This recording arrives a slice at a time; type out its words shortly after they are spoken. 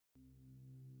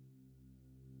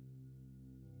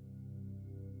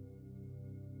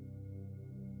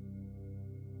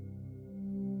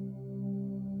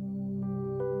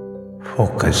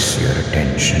Focus your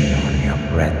attention on your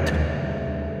breath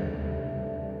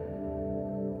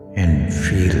and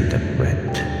feel the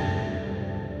breath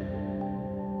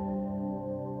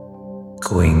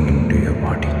going into your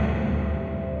body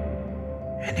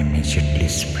and immediately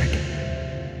spreading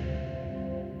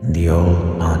in the all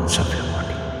parts of your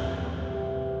body.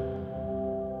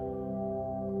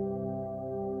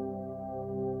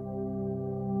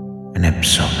 And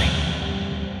absorbing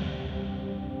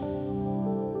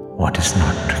what is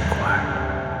not required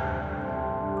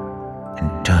and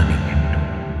turning into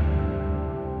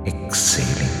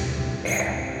exhaling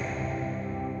air.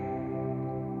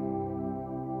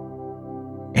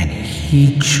 And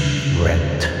each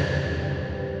breath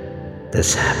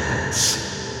this happens,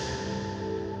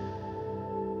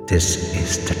 this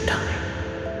is the time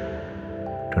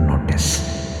to notice.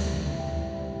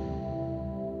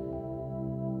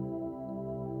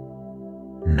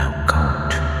 Now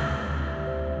count,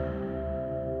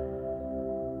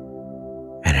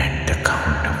 and at the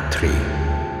count of 3,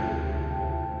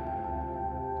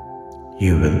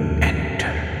 you will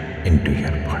enter into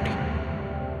your body.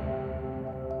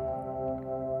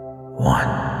 1.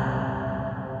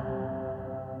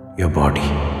 Your body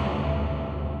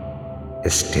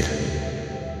is still.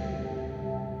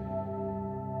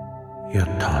 Your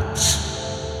thoughts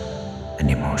and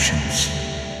emotions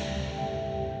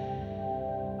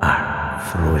are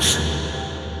frozen,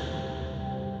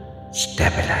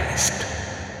 stabilized.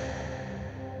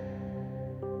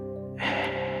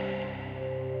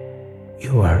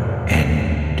 You are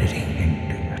entering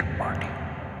into your body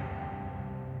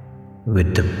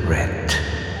with the breath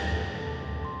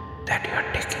that you are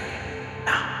taking in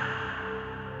now.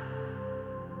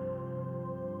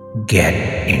 Get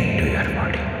into your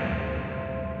body.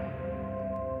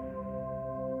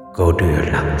 Go to your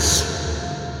lungs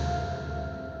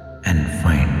and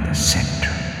find the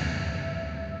center,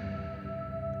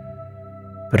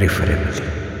 preferably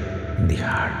in the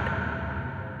heart.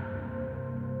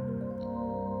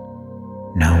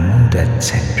 Now move that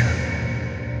center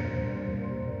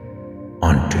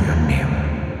onto your navel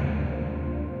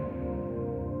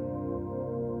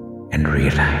and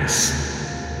realize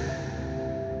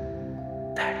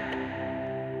that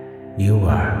you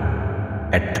are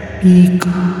at the peak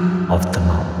of the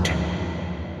mountain.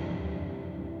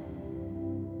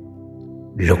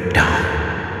 Look down.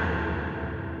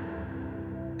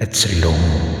 It's a long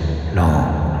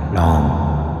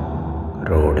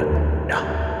road down.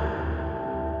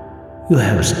 You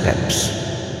have steps,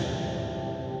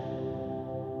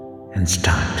 and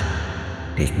start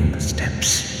taking the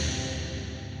steps.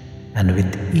 And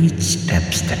with each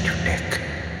steps that you take,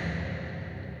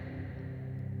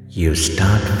 you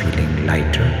start feeling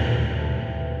lighter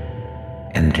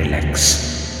and relaxed.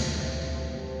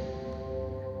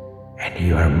 And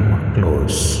you are more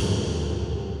close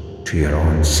to your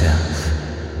own self.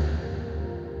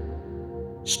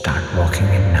 Start walking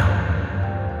in now.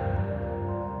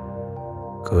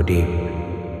 Go deep.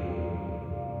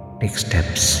 Take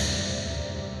steps.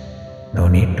 No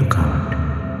need to count.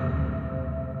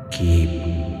 Keep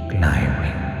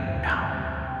climbing down.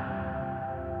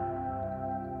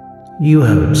 You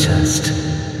have just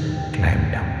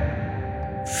climbed down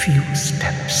few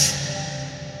steps.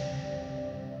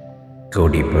 Go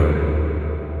deeper.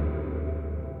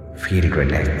 Feel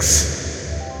relaxed.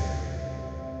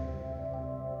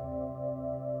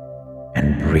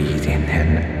 And breathe in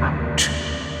and out.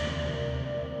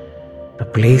 The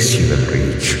place you will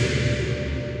reach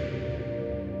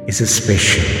is a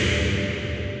special,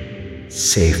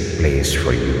 safe place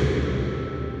for you,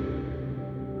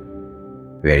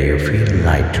 where you feel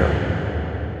lighter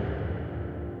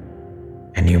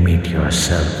and you meet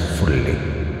yourself fully.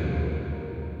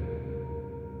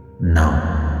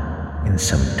 Now, in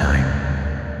some time,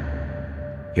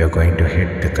 you're going to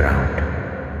hit the ground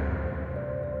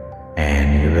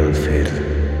and you will feel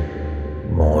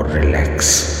more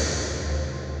relaxed,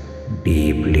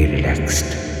 deeply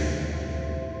relaxed.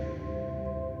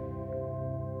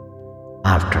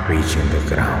 After reaching the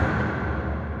ground,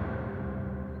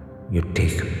 you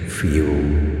take a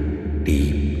few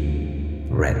deep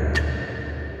breaths.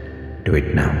 Do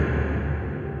it now.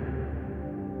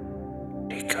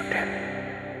 Take your breath.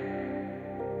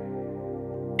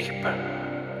 Deeper.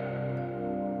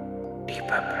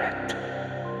 Deeper breath.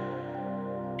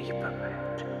 Deeper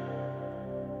breath.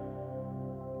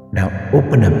 Now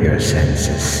open up your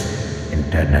senses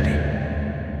internally.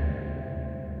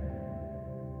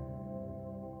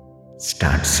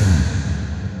 Start seeing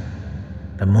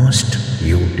the most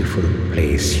beautiful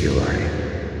place you are in.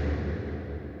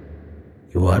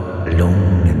 You are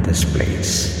alone in this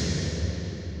place,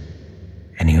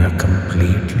 and you are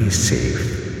completely safe.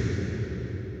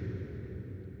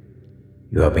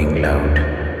 You are being loved.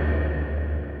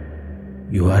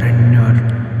 You are in your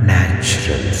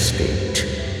natural state.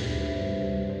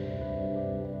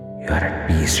 You are at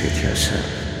peace with yourself.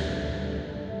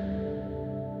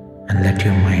 And let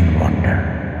your mind wander.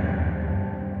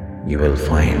 You will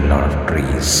find a lot of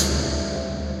trees,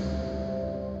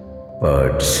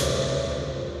 birds,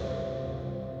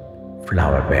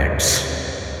 flower beds,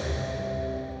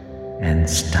 and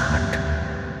start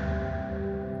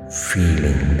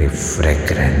feeling the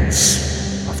fragrance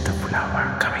of the flower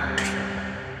coming to you.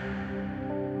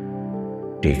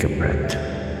 Take a breath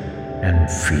and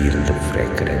feel the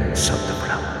fragrance of the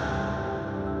flower.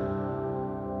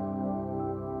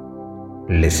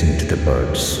 Listen to the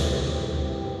birds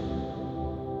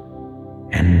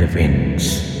and the winds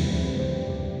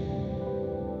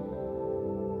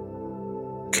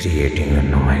creating a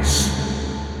noise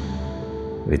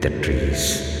with the trees.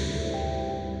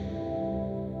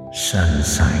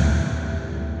 Sunshine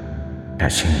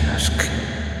touching your skin.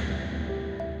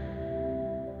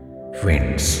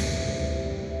 Winds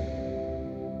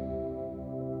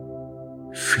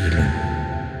feeling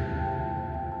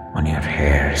on your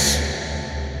hairs.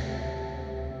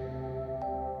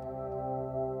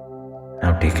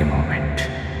 Now take a moment.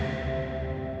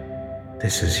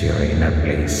 This is your inner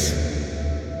place.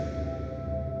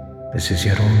 This is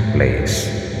your own place.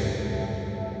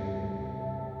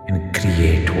 And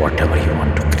create whatever you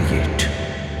want to create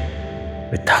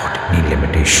without any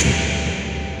limitation.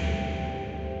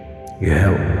 You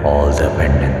have all the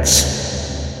abundance.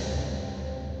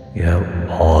 You have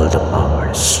all the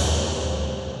powers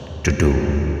to do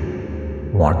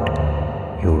what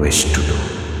you wish to do.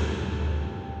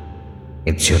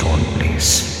 It's your own place.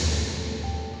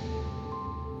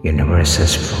 Universe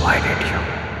has provided you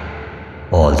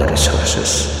all the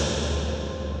resources.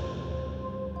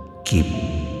 Keep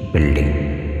building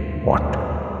what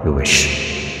you wish.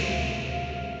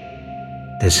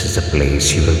 This is the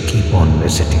place you will keep on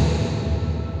visiting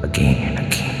again and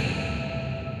again.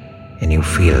 And you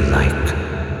feel like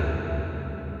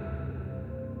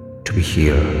to be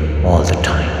here all the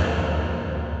time.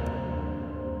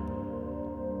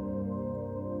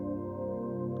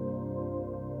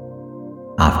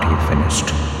 After you finished,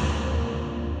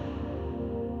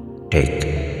 take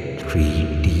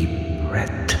 3 deep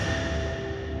breaths.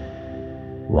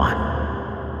 1,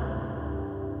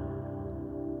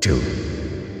 2,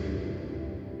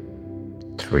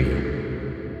 3.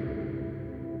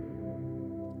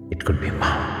 It could be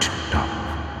mountain top.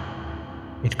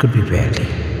 It could be valley.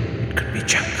 It could be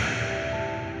jungle.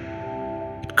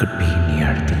 It could be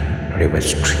near the river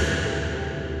stream.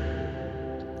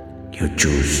 You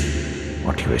choose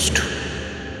what you wish to.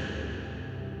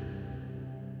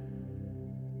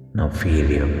 Now feel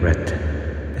your breath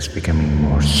is becoming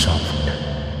more soft,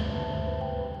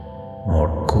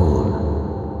 more cool,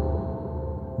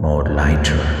 more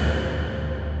lighter,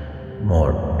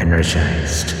 more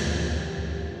energized,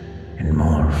 and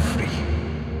more free.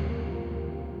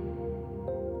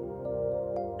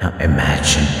 Now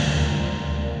imagine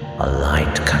a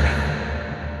light coming,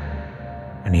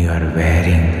 and you are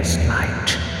wearing this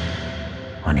light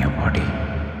on your body,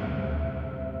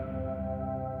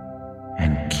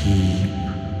 and keep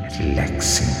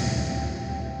relaxing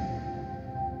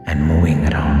and moving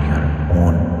around your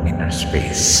own inner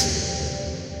space.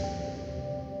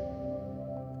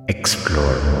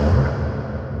 Explore more.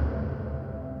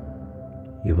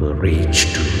 You will reach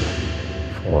to a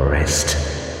forest,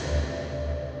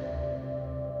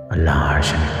 a large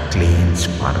and clean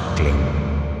sparkling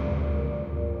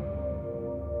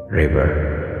river,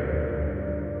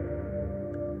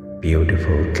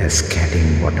 beautiful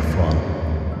cascading waterfall,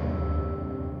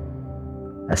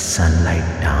 a sunlight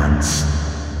dance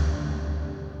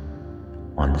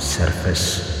on the surface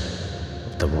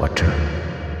of the water.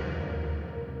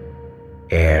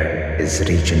 Air is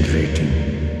regenerating,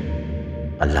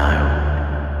 alive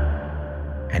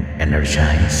and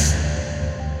energized,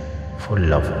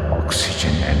 full of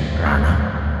oxygen and prana.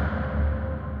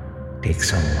 Take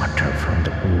some water from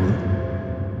the pool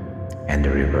and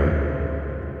the river.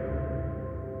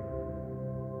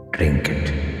 Drink it.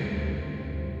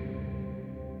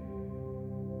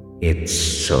 It's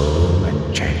so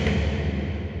enchanting,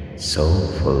 so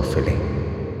fulfilling.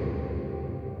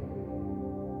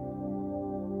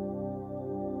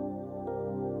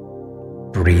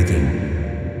 Breathing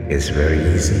is very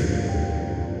easy,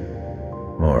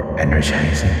 more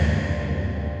energizing,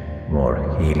 more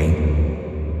healing.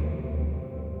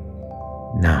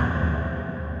 Now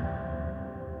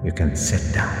you can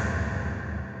sit down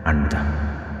under the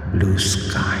blue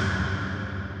sky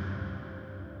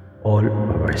all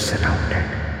over surrounded,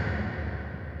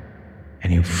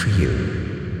 and you feel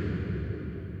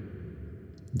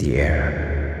the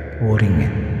air pouring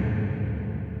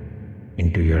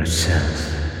into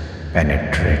yourself,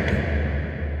 penetrating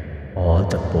all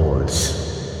the pores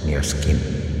in your skin.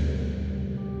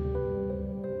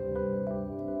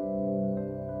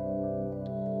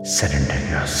 Surrender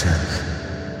yourself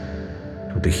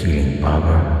to the healing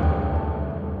power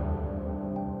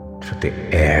through the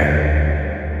air,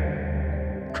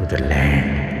 through the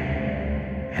land,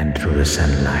 and through the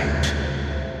sunlight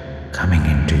coming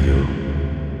into you,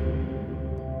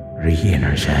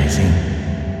 re-energizing,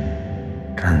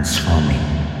 transforming,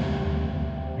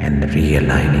 and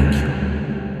realigning you.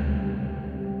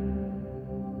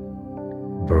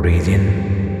 Breathe in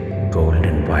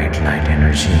golden white light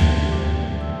energy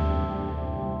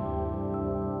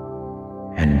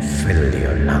and fill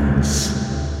your lungs,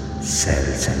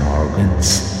 cells and organs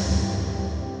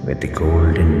with the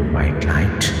golden white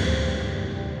light,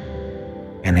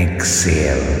 and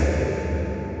exhale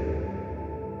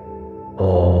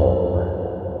all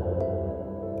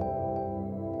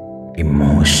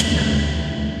emotional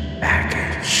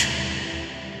baggage.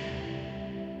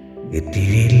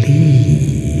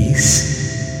 Release.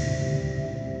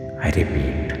 I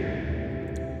repeat,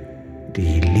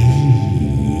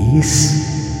 release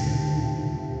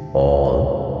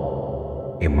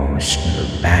all emotional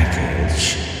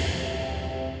baggage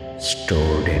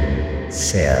stored in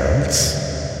cells,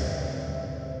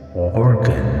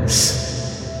 organs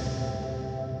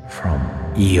from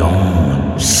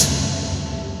eons,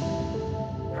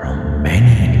 from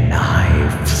many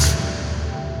lives.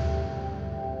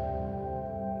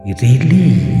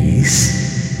 Release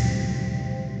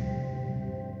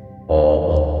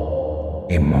all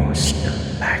emotional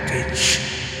baggage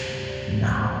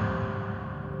now.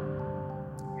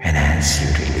 And as you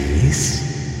release,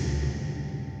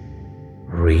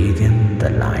 breathe in the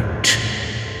light,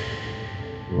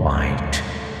 white,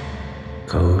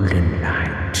 golden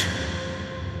light,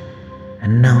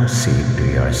 and now say to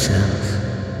yourself,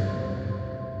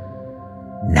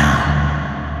 now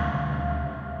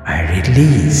I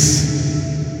release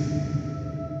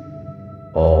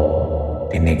all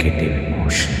the negative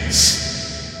emotions,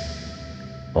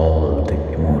 all the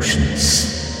emotions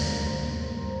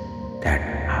that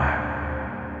are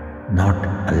not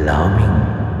allowing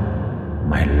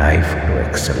my life to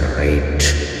accelerate.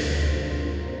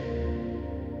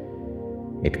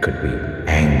 It could be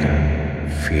anger,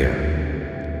 fear,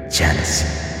 jealousy,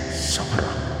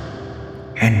 sorrow,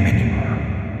 and many more.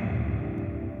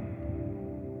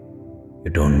 You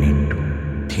don't need to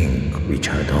think which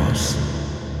are those.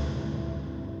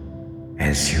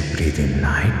 As you breathe in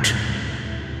light,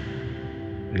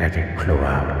 let it flow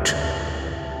out.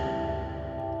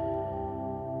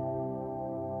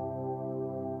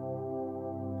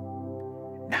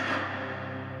 Now,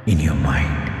 in your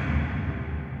mind,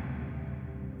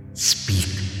 speak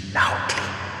loudly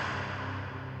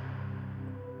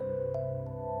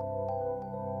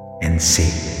and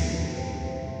say,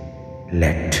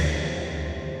 let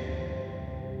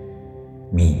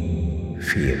me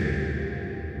feel.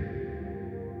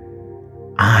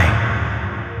 I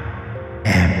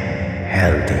am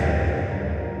healthy.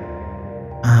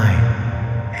 I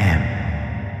am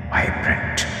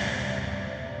vibrant.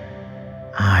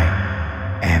 I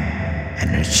am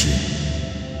energy.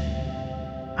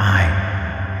 I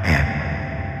am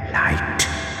light.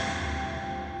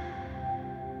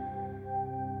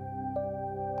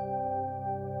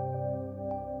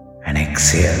 And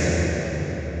exhale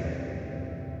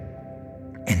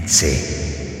and say,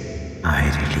 I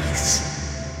release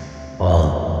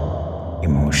all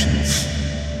emotions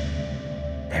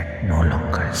that no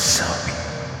longer serve me.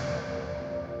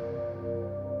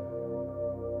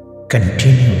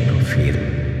 Continue to feel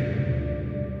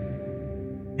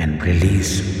and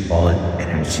release all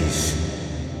energies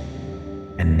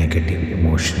and negative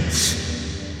emotions.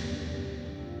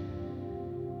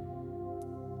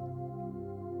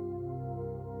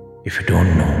 If you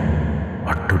don't know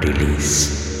what to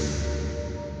release,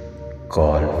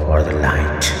 call for the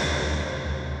light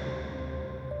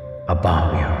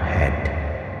above your head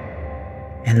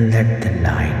and let the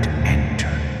light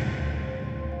enter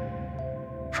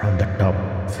from the top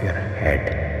of your head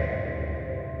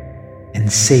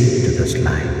and say to this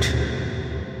light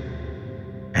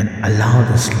and allow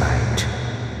this light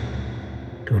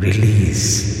to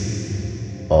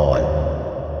release all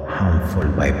harmful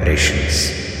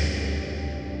vibrations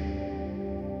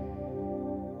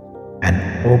and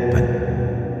open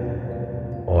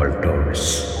all doors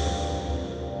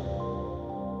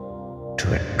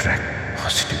to attract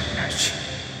positive energy.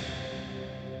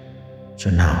 So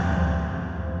now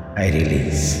I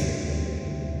release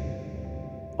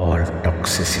all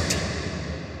toxicity,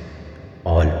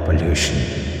 all pollution,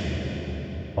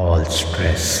 all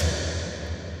stress,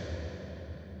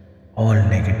 all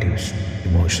negative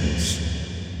emotions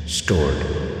stored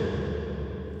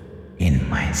in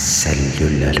my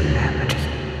cellular memory.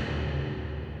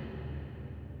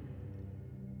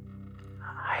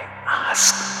 I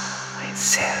ask my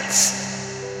cells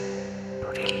to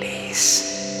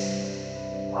release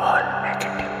all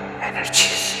negative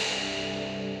energies.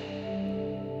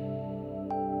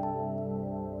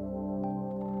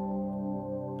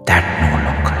 That no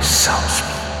longer serves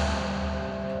me.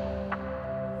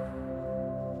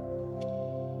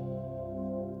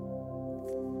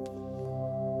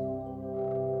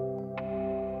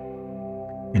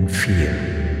 And feel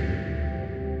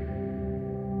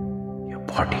your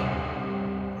body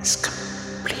is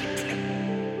completely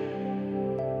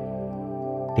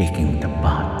taking the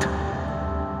bath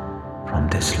from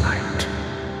this light,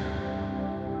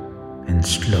 and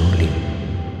slowly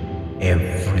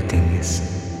everything is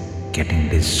getting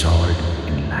dissolved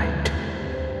in light.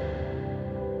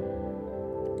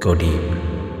 Go deep,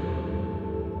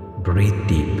 breathe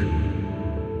deep,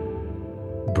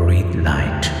 breathe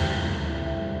light,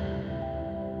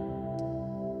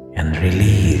 and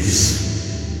release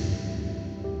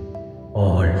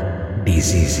all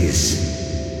diseases,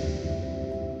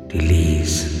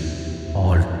 release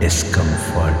all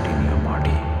discomfort in your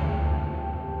body,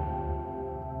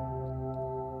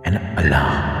 and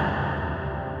allow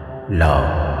love,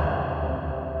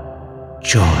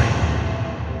 joy,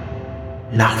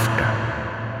 laughter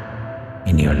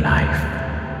in your life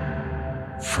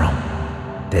from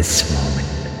this moment.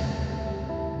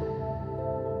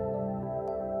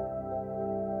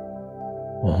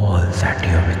 All that you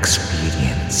have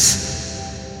experienced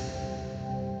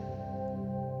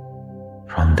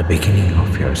from the beginning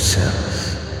of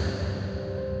yourself,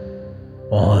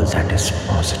 all that is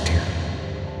positive,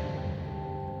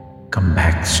 come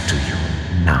back to you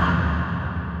now.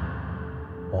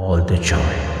 All the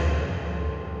joy,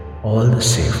 all the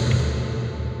safety,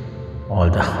 all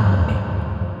the harmony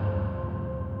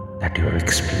that you have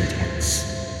experienced,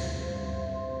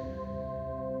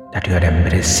 that you are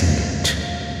embracing it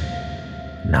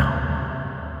now.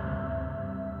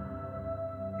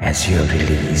 As you have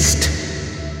released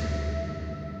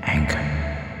anger,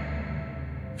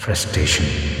 frustration,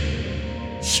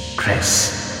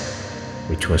 stress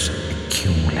which was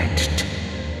accumulated,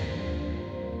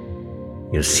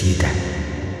 you see that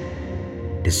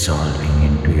dissolving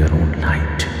into your own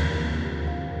light.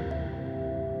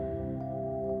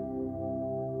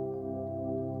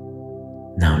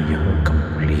 Now you have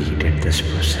completed this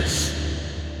process.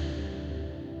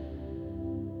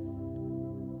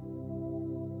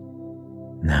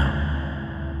 Now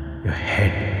your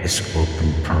head is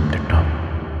open from the top,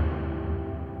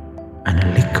 and a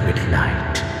liquid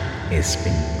light is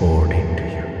being poured into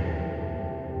you.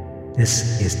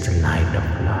 This is the light of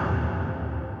love.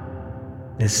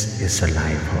 This is a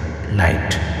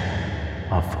light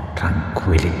of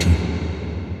tranquility.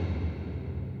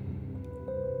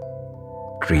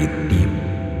 Breathe deep,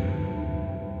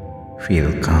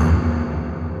 feel calm,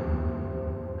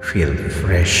 feel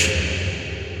fresh,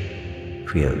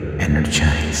 feel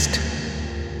energized.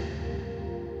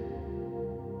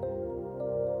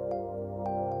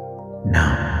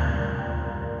 Now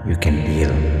you can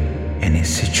deal any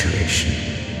situation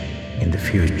in the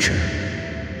future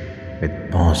with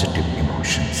positive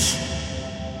emotions,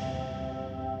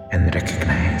 and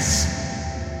recognize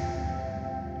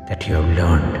that you have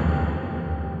learned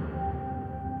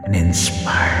and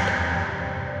inspired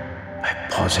by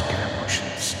positive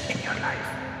emotions in your life.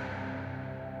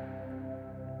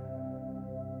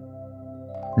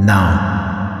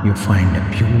 Now you find a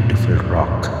beautiful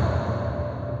rock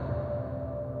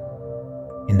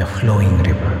in a flowing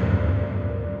river.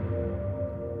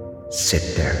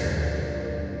 Sit there,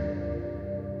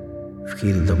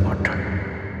 feel the water,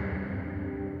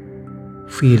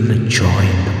 feel the joy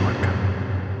in the water,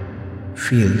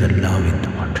 feel the love in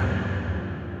the water,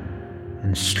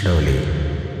 and slowly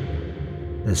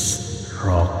this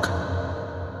rock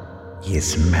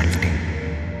is melting,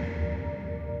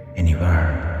 and you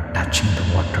are touching the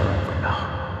water of love,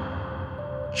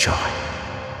 joy.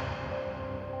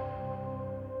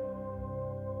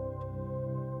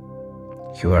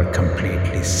 You are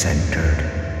completely centered,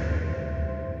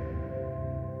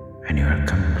 and you are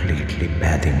completely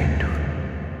bathing into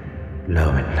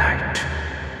love and light,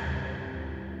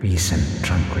 peace and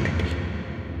tranquility.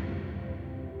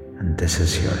 And this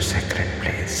is your sacred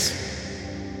place.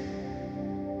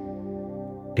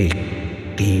 Take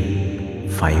deep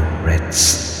 5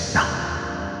 breaths now.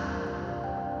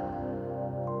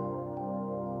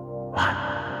 1,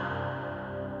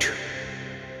 2,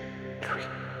 3,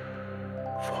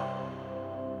 4,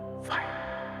 5.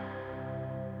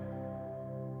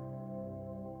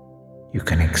 You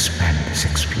can expand this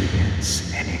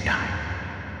experience anytime,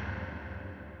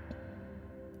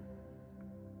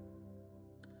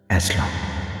 as long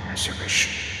as you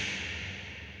wish.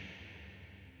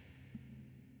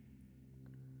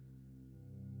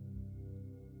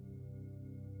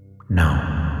 Now,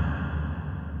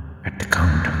 at the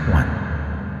count of 1,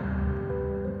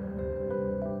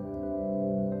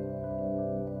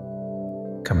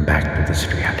 come back to this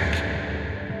reality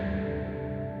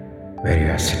where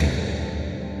you are sitting.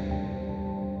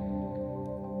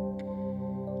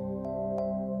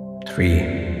 3,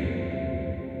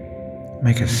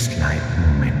 make a slight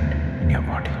movement in your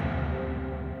body.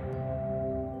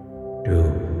 2,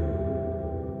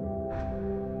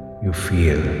 you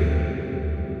feel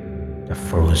the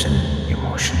frozen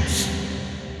emotions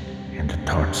and the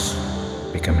thoughts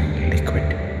becoming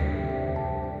liquid.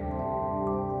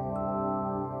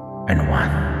 And 1,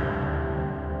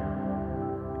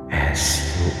 as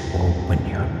you open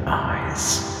your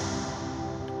eyes,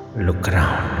 look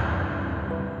around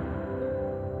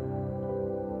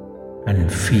and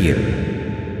feel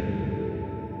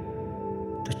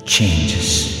the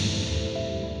changes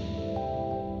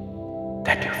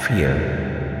that you feel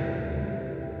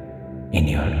in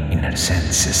your inner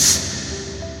senses.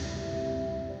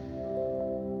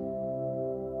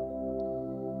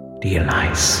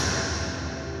 Realize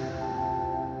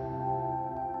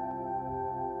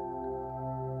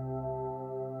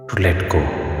to let go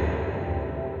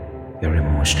your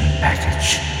emotional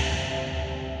baggage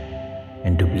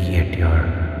and to be at your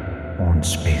own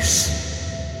space.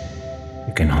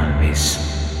 You can always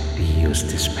reuse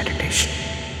this meditation.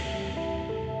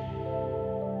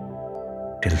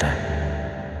 Till then,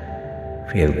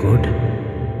 feel good,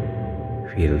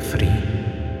 feel free,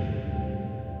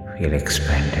 feel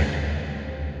expanded,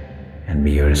 and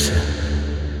be yourself.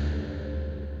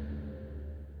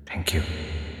 Thank you.